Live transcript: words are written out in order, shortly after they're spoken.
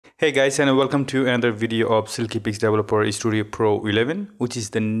Hey guys, and welcome to another video of Silkypix Developer Studio Pro 11, which is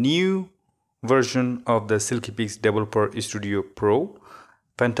the new version of the Silkypix Developer Studio Pro.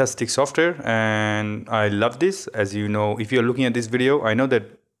 Fantastic software, and I love this. As you know, if you're looking at this video, I know that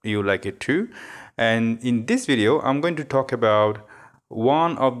you like it too. And in this video, I'm going to talk about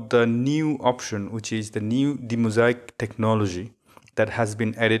one of the new option, which is the new Demosaic technology that has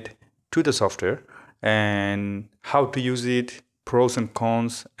been added to the software, and how to use it, pros and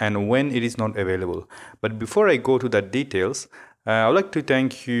cons, and when it is not available. But before I go to the details, I would like to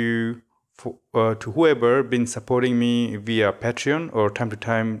thank you to whoever been supporting me via Patreon or time to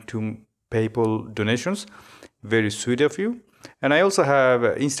time to PayPal donations. Very sweet of you. And I also have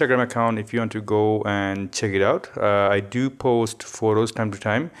an Instagram account if you want to go and check it out. I do post photos time to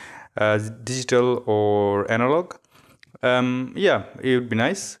time, digital or analog. Yeah, it would be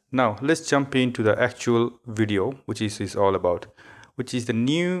nice. Now let's jump into the actual video, which is all about, which is the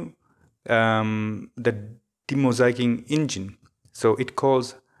new the Demosaicing engine. So it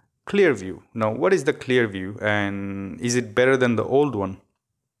calls Clearview. Now what is the Clearview, and is it better than the old one?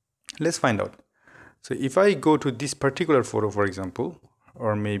 Let's find out. So if I go to this particular photo, for example,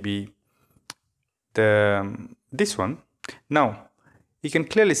 or maybe this one, now you can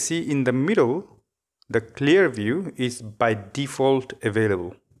clearly see in the middle the Clearview is by default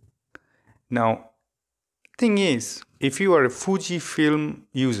available. Now, thing is, if you are a Fuji film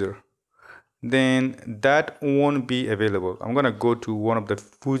user, then that won't be available. I'm gonna go to one of the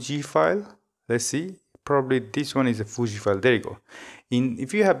Fuji file. Let's see, probably this one is a Fuji file. There you go.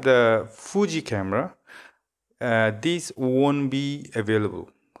 If you have the Fuji camera, this won't be available.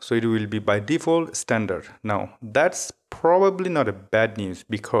 So it will be by default standard. Now, that's probably not a bad news,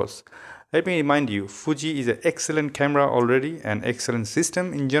 because let me remind you, Fuji is an excellent camera already, an excellent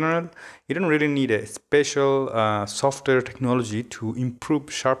system in general. You don't really need a special software technology to improve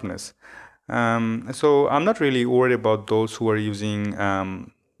sharpness. So I'm not really worried about those who are using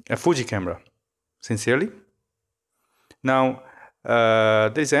a Fuji camera, sincerely. Now,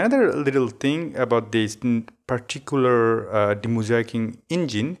 there's another little thing about this particular Demosaicing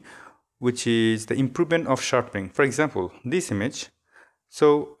engine, which is the improvement of sharpening. For example, this image.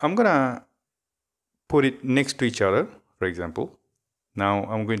 So I'm gonna put it next to each other, for example. Now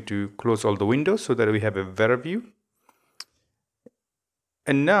I'm going to close all the windows so that we have a better view.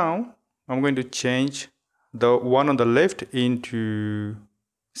 And now I'm going to change the one on the left into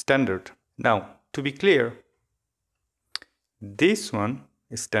standard. Now, to be clear, this one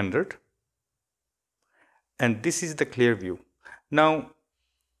is standard and this is the Clearview. Now,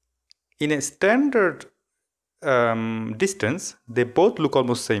 in a standard distance, they both look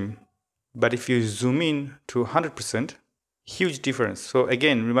almost same, but if you zoom in to 100%, huge difference. So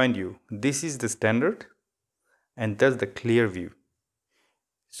again, remind you, this is the standard and that's the Clearview.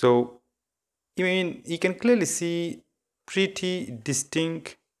 So you can clearly see pretty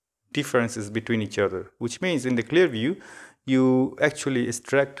distinct differences between each other, which means in the Clearview you actually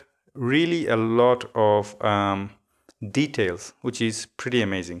extract really a lot of details, which is pretty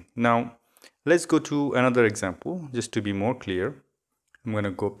amazing. Now let's go to another example just to be more clear. I'm going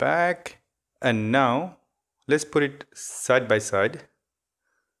to go back, and now let's put it side by side.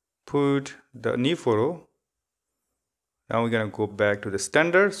 Put the new photo. Now we're going to go back to the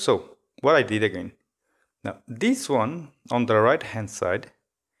standard. So what I did again. Now this one on the right hand side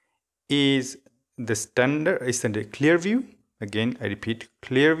is the standard, is the Clearview. Again, I repeat,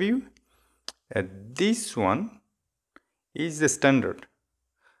 Clearview. And this one is the standard.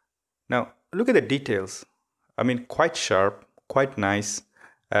 Now look at the details. I mean, quite sharp, quite nice.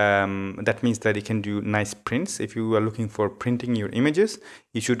 That means that you can do nice prints. If you are looking for printing your images,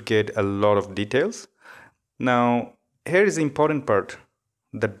 you should get a lot of details. Now, here is the important part.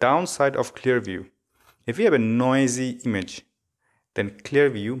 The downside of Clearview. If you have a noisy image, then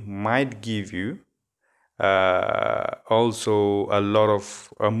Clearview might give you also a lot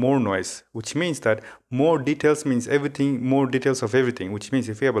of more noise, which means that more details means everything, more details of everything, which means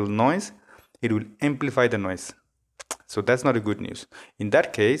if you have a noise, it will amplify the noise. So that's not a good news. In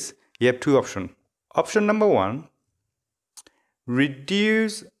that case, you have two options. Option number one,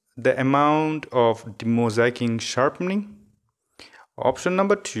 reduce the amount of Demosaicing sharpening. Option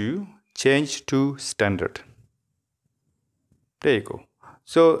number two, change to standard. There you go.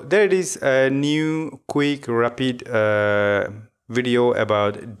 So there it is, a new quick rapid video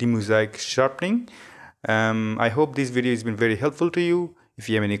about Demosaic sharpening. I hope this video has been very helpful to you. If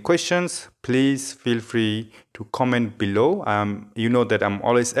you have any questions, please feel free to comment below. You know that I'm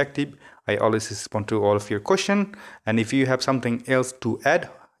always active. I always respond to all of your questions. And if you have something else to add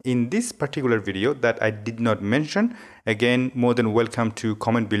in this particular video that I did not mention, again, more than welcome to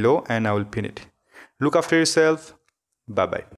comment below and I will pin it. Look after yourself. Bye bye.